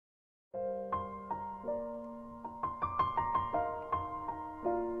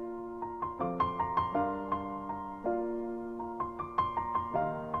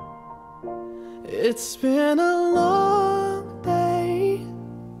It's been a long day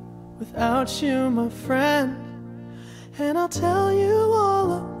without you, my friend, and I'll tell you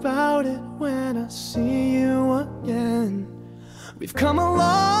all about it when I see you again. We've come a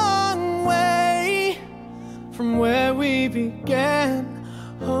long way from where we began.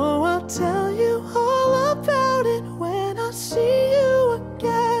 Oh, I'll tell you all about it when I see you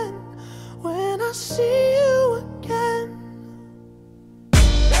again. When I see you again.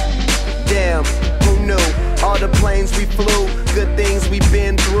 Damn, who knew? All the planes we flew, good things we've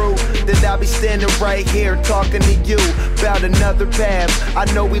been through, that I'll be standing right here talking to you about another path. I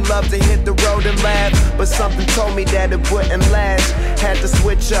know we love to hit the road and laugh, but something told me that it wouldn't last. Had to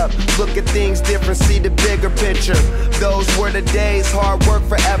switch up, look at things different, see the bigger picture. Those were the days, hard work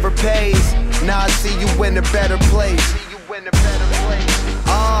forever pays. Now I see you in a better place.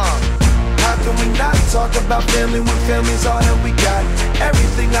 How can we not talk about family when family's all that we got?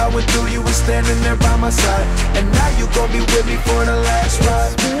 Everything I went through, you were standing there by my side, and now you gon' be with me for the last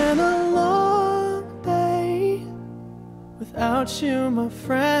ride. It's been a long day without you, my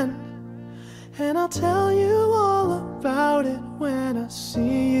friend, and I'll tell you all about it when I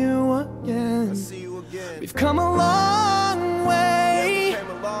see you again. We've come a long way,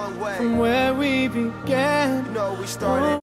 from where we began. We started